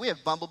is it. We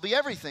have Bumblebee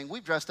everything.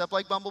 We've dressed up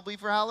like Bumblebee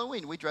for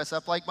Halloween. We dress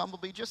up like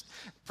Bumblebee just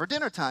for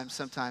dinner time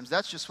sometimes.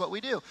 That's just what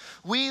we do.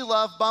 We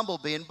love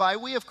Bumblebee, and by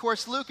we, of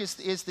course, Luke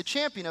is the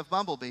champion of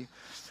Bumblebee.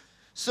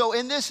 So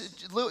in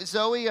this,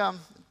 Zoe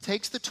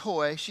takes the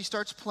toy. She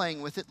starts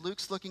playing with it.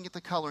 Luke's looking at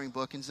the coloring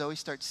book, and Zoe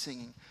starts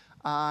singing.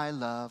 I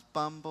love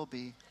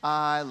Bumblebee,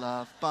 I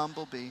love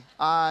Bumblebee,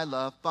 I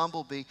love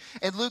Bumblebee.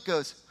 And Luke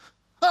goes,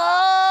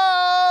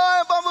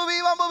 oh,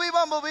 Bumblebee, Bumblebee,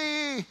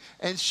 Bumblebee.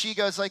 And she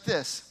goes like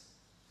this.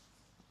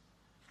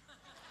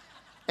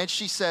 And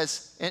she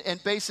says,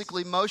 and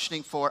basically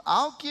motioning for,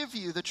 I'll give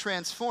you the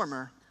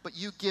transformer, but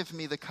you give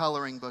me the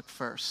coloring book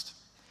first.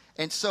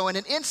 And so in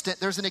an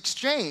instant, there's an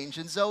exchange,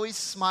 and Zoe's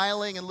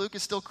smiling, and Luke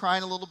is still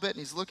crying a little bit, and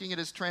he's looking at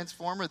his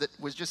transformer that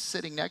was just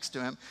sitting next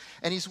to him,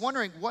 and he's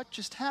wondering what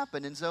just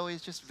happened, and Zoe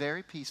is just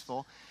very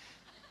peaceful.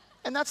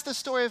 And that's the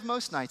story of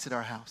most nights at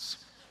our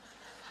house.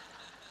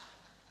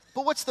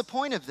 But what's the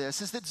point of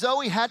this is that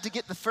Zoe had to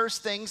get the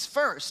first things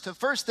first. The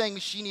first thing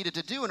she needed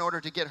to do in order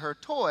to get her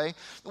toy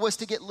was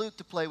to get Luke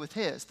to play with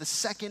his. The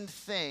second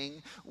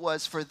thing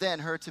was for then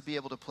her to be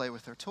able to play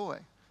with her toy.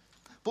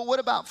 But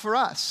what about for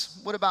us?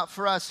 What about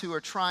for us who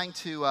are trying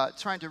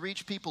to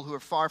reach people who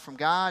are far from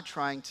God,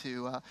 trying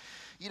to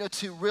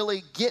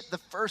really get the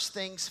first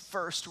things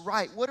first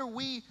right? What are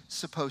we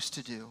supposed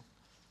to do?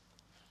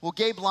 Well,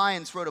 Gabe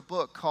Lyons wrote a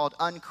book called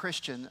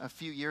Unchristian a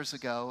few years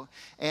ago,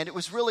 and it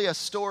was really a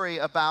story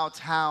about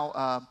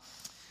how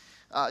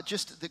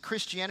just the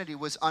Christianity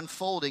was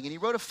unfolding. And he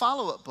wrote a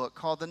follow-up book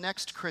called The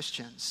Next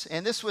Christians.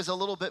 And this was a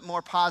little bit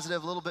more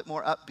positive, a little bit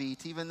more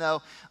upbeat, even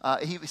though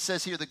he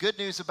says here the good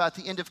news about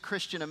the end of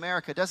Christian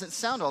America doesn't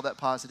sound all that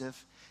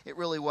positive. It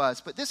really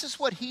was. But this is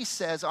what he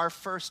says our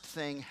first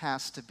thing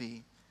has to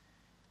be.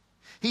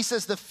 He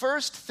says the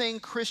first thing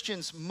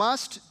Christians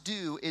must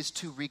do is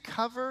to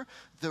recover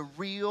the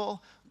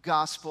real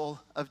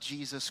gospel of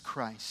Jesus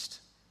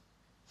Christ.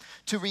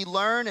 To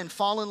relearn and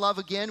fall in love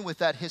again with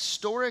that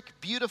historic,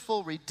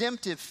 beautiful,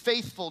 redemptive,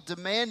 faithful,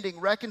 demanding,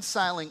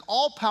 reconciling,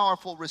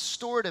 all-powerful,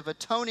 restorative,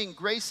 atoning,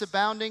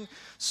 grace-abounding,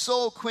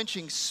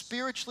 soul-quenching,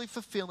 spiritually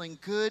fulfilling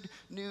good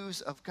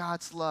news of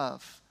God's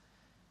love.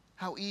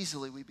 How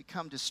easily we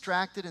become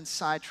distracted and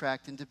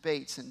sidetracked in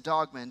debates and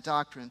dogma and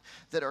doctrine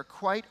that are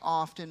quite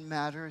often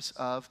matters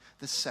of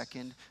the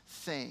second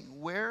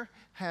thing. Where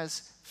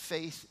has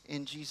faith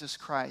in Jesus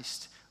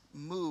Christ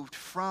moved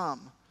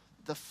from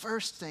the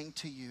first thing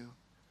to you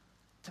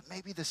to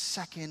maybe the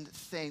second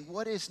thing?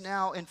 What is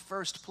now in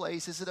first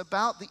place? Is it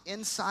about the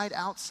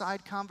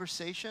inside-outside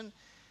conversation?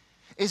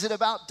 Is it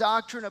about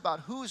doctrine,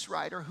 about who's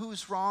right or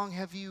who's wrong?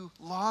 Have you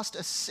lost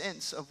a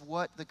sense of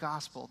what the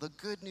gospel, the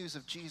good news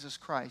of Jesus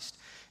Christ,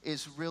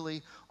 is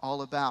really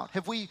all about?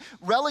 Have we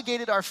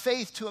relegated our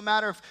faith to a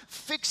matter of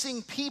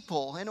fixing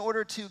people in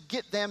order to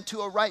get them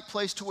to a right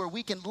place to where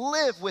we can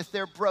live with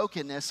their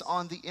brokenness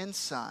on the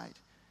inside?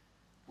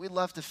 We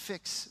love to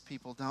fix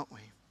people, don't we?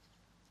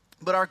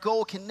 But our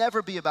goal can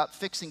never be about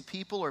fixing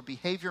people or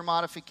behavior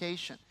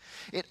modification.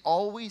 It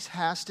always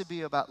has to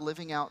be about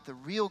living out the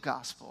real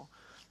gospel,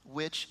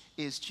 which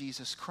is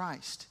Jesus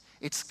Christ.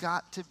 It's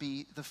got to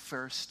be the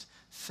first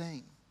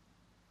thing.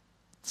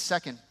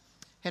 Second,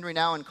 Henry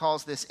Nouwen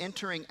calls this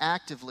entering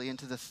actively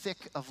into the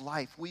thick of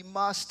life. We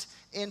must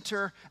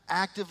enter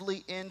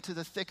actively into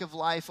the thick of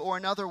life, or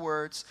in other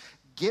words,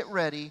 get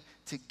ready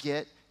to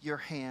get your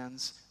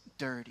hands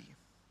dirty.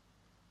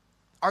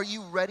 Are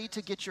you ready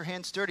to get your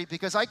hands dirty?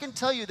 Because I can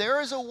tell you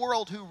there is a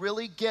world who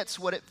really gets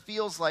what it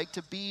feels like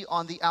to be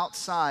on the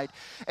outside,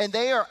 and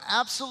they are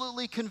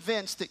absolutely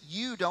convinced that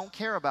you don't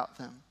care about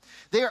them.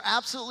 They are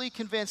absolutely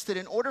convinced that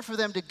in order for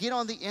them to get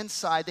on the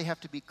inside, they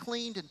have to be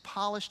cleaned and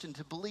polished and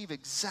to believe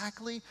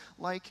exactly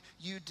like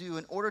you do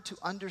in order to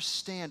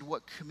understand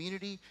what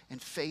community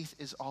and faith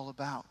is all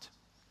about.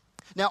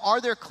 Now, are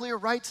there clear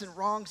rights and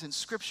wrongs in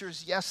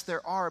scriptures? Yes,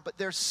 there are, but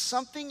there's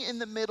something in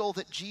the middle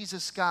that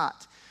Jesus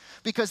got.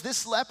 Because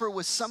this leper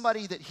was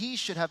somebody that he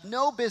should have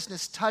no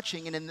business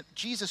touching, and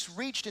Jesus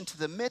reached into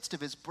the midst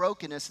of his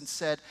brokenness and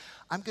said,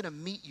 I'm going to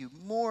meet you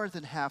more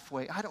than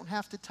halfway. I don't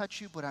have to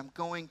touch you, but I'm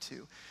going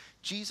to.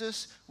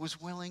 Jesus was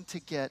willing to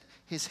get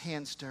his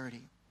hands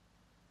dirty.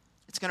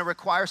 It's going to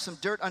require some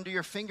dirt under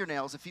your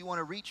fingernails if you want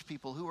to reach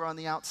people who are on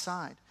the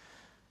outside.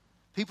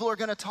 People are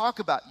going to talk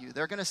about you.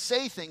 They're going to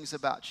say things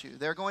about you.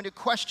 They're going to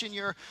question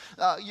your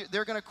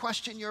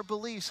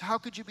beliefs. How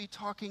could you be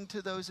talking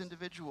to those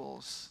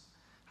individuals?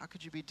 How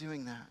could you be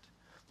doing that?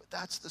 But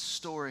that's the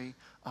story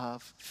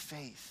of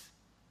faith.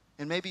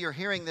 And maybe you're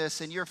hearing this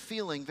and you're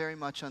feeling very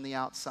much on the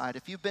outside.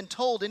 If you've been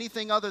told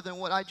anything other than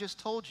what I just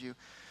told you,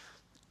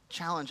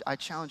 I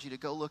challenge you to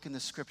go look in the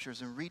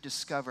scriptures and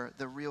rediscover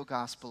the real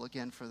gospel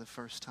again for the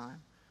first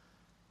time.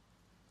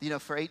 You know,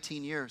 for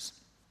 18 years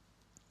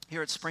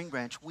here at Spring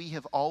Branch, we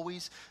have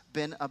always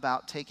been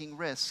about taking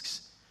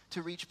risks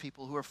to reach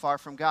people who are far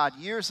from God.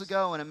 Years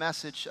ago in a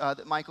message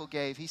that Michael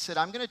gave, he said,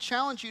 I'm going to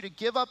challenge you to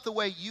give up the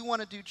way you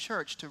want to do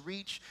church to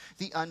reach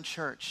the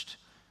unchurched.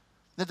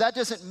 Now, that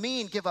doesn't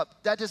mean give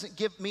up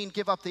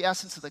the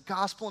essence of the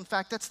gospel. In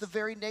fact, that's the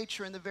very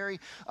nature and the very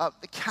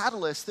the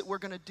catalyst that we're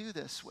going to do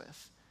this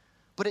with.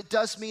 But it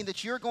does mean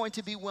that you're going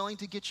to be willing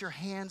to get your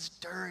hands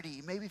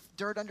dirty, maybe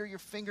dirt under your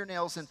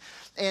fingernails,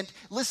 and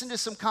listen to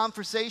some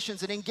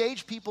conversations and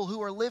engage people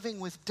who are living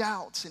with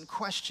doubts and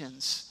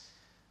questions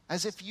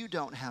as if you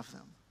don't have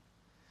them.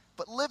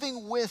 But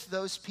living with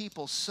those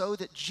people so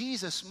that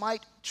Jesus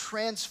might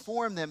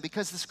transform them,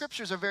 because the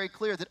scriptures are very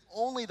clear that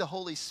only the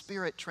Holy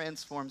Spirit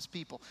transforms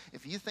people.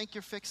 If you think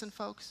you're fixing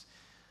folks,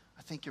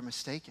 I think you're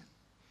mistaken.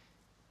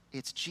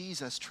 It's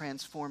Jesus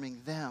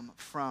transforming them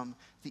from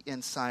the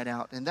inside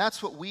out. And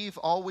that's what we've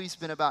always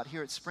been about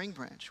here at Spring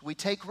Branch. We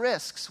take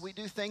risks. We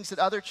do things that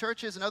other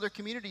churches and other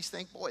communities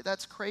think, boy,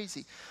 that's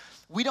crazy.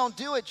 We don't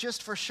do it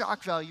just for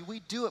shock value.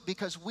 We do it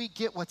because we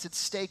get what's at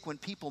stake when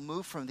people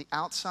move from the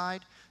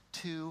outside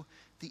to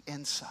the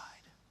inside.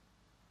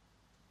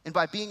 And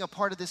by being a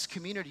part of this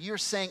community, you're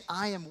saying,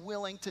 I am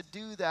willing to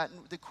do that.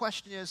 And the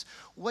question is,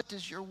 what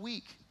does your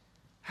week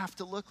have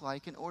to look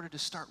like in order to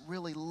start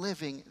really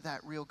living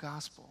that real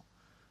gospel?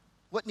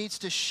 What needs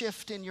to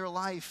shift in your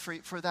life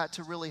for that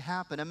to really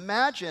happen?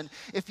 Imagine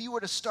if you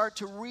were to start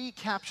to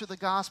recapture the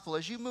gospel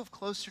as you move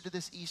closer to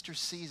this Easter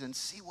season.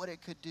 See what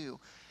it could do.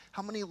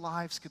 How many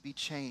lives could be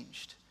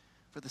changed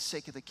for the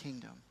sake of the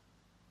kingdom?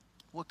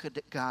 What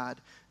could God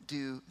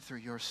do through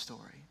your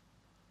story?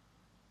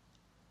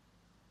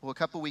 Well, a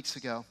couple of weeks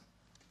ago,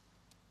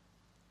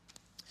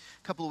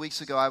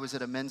 I was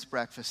at a men's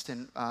breakfast,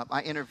 and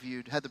I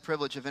had the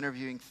privilege of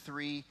interviewing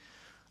three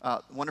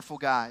wonderful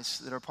guys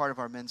that are part of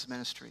our men's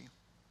ministry.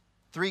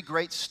 Three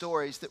great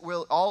stories that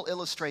will all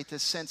illustrate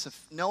this sense of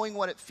knowing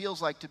what it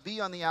feels like to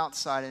be on the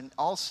outside and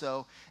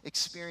also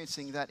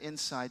experiencing that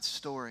inside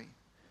story.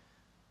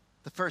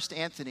 The first,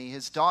 Anthony,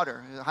 his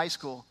daughter, a high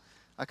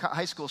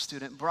school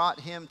student, brought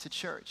him to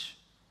church.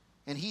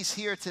 And he's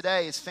here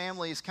today. His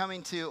family is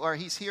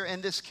he's here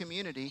in this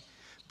community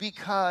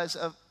because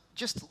of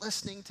just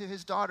listening to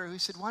his daughter, who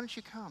said, why don't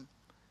you come?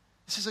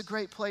 This is a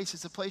great place.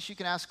 It's a place you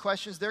can ask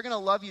questions. They're going to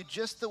love you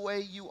just the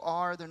way you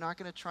are. They're not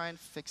going to try and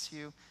fix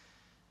you.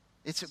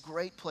 It's a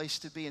great place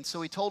to be. And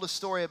so he told a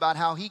story about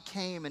how he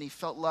came and he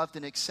felt loved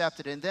and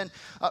accepted. And then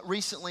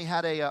recently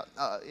had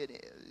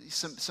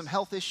some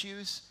health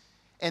issues.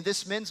 And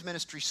this men's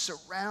ministry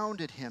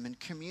surrounded him in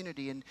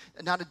community. And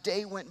not a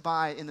day went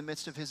by in the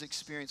midst of his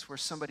experience where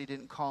somebody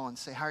didn't call and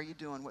say, how are you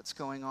doing? What's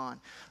going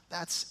on?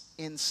 That's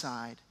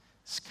inside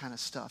kind of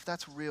stuff.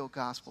 That's real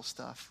gospel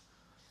stuff.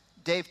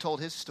 Dave told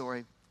his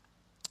story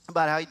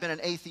about how he'd been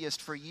an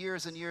atheist for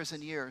years and years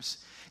and years.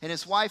 And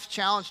his wife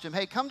challenged him,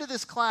 hey, come to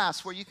this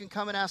class where you can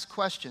come and ask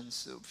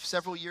questions.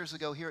 Several years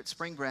ago here at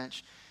Spring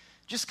Branch,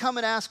 just come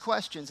and ask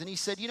questions. And he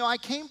said, I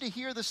came to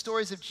hear the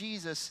stories of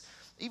Jesus,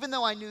 even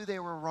though I knew they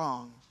were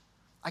wrong.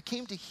 I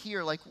came to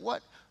hear,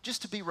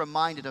 just to be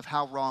reminded of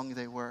how wrong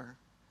they were.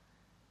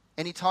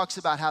 And he talks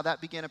about how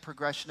that began a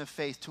progression of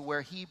faith to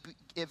where he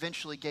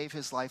eventually gave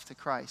his life to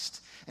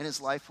Christ. And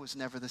his life was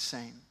never the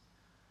same.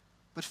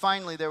 But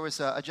finally, there was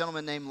a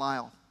gentleman named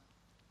Lyle.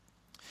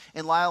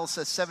 And Lyle is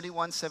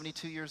 71,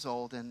 72 years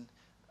old and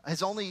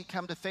has only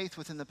come to faith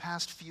within the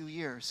past few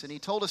years. And he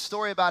told a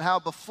story about how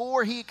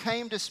before he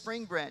came to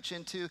Spring Branch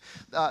to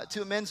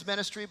a men's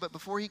ministry, but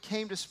before he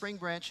came to Spring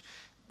Branch,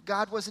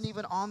 God wasn't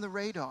even on the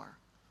radar.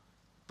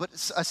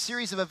 But a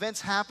series of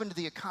events happened.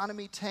 The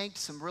economy tanked.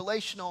 Some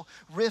relational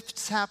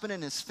rifts happened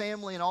in his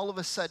family. And all of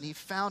a sudden, he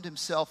found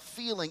himself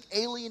feeling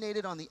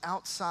alienated on the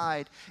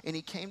outside. And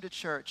he came to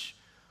church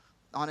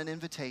on an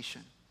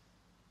invitation.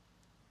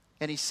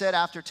 And he said,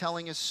 after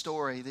telling his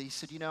story, that he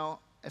said,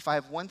 if I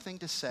have one thing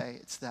to say,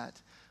 it's that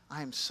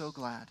I am so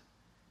glad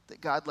that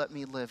God let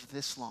me live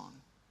this long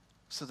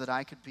so that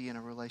I could be in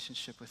a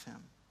relationship with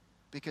him.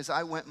 Because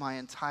I went my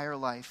entire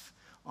life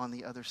on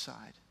the other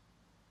side.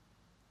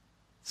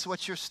 So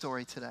what's your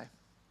story today?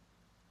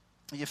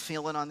 Are you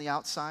feeling on the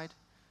outside?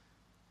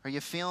 Are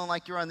you feeling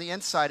like you're on the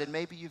inside and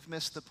maybe you've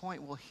missed the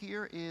point? Well,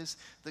 here is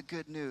the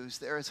good news.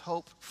 There is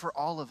hope for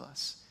all of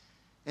us.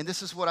 And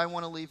this is what I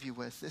want to leave you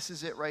with. This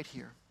is it right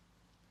here.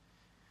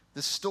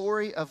 The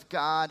story of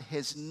God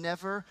has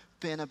never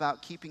been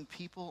about keeping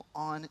people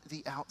on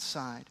the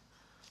outside.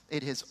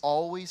 It has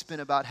always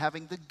been about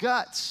having the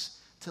guts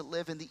to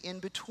live in the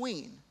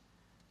in-between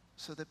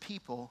so that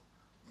people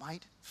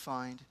might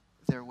find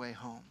their way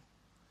home.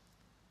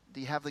 Do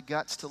you have the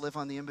guts to live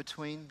on the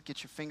in-between?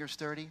 Get your fingers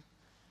dirty?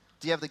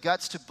 Do you have the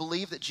guts to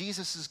believe that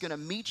Jesus is going to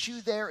meet you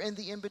there in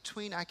the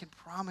in-between? I can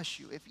promise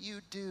you, if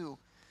you do,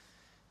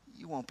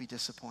 you won't be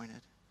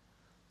disappointed.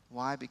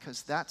 Why?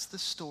 Because that's the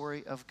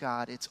story of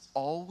God. It's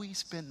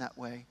always been that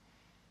way,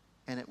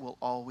 and it will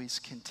always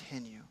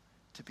continue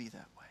to be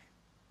that way.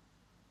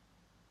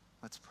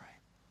 Let's pray.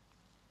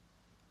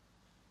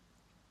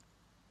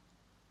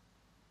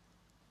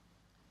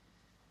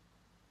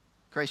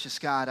 Gracious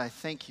God, I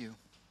thank you.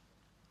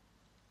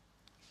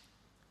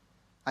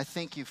 I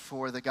thank you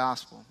for the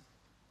gospel.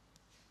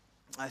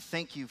 I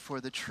thank you for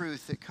the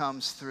truth that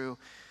comes through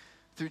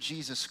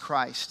Jesus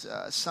Christ,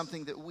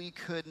 something that we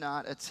could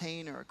not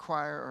attain or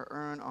acquire or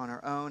earn on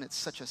our own. It's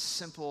such a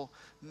simple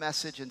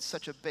message and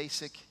such a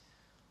basic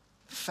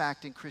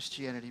fact in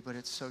Christianity, but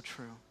it's so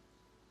true.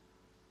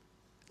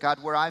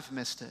 God, where I've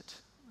missed it,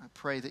 I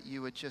pray that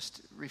you would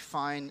just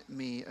refine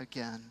me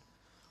again.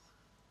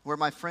 Where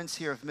my friends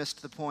here have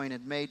missed the point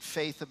and made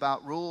faith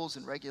about rules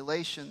and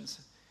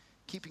regulations,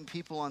 keeping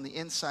people on the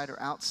inside or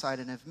outside,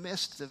 and have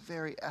missed the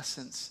very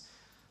essence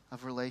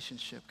of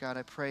relationship. God,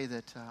 I pray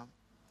that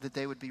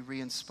they would be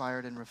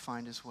re-inspired and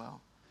refined as well.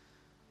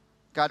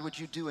 God, would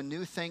you do a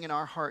new thing in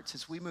our hearts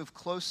as we move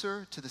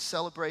closer to the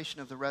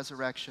celebration of the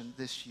resurrection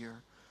this year?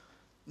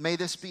 May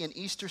this be an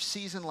Easter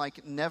season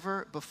like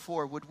never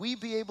before. Would we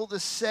be able to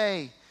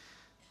say,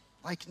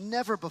 like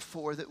never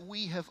before, that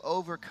we have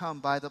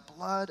overcome by the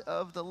blood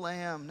of the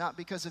Lamb, not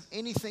because of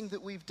anything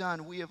that we've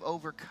done, we have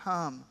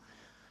overcome.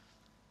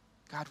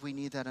 God, we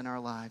need that in our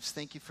lives.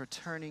 Thank you for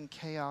turning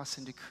chaos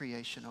into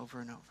creation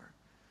over and over.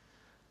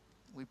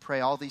 We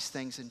pray all these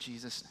things in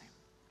Jesus'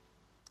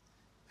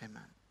 name.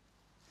 Amen.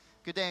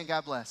 Good day and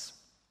God bless.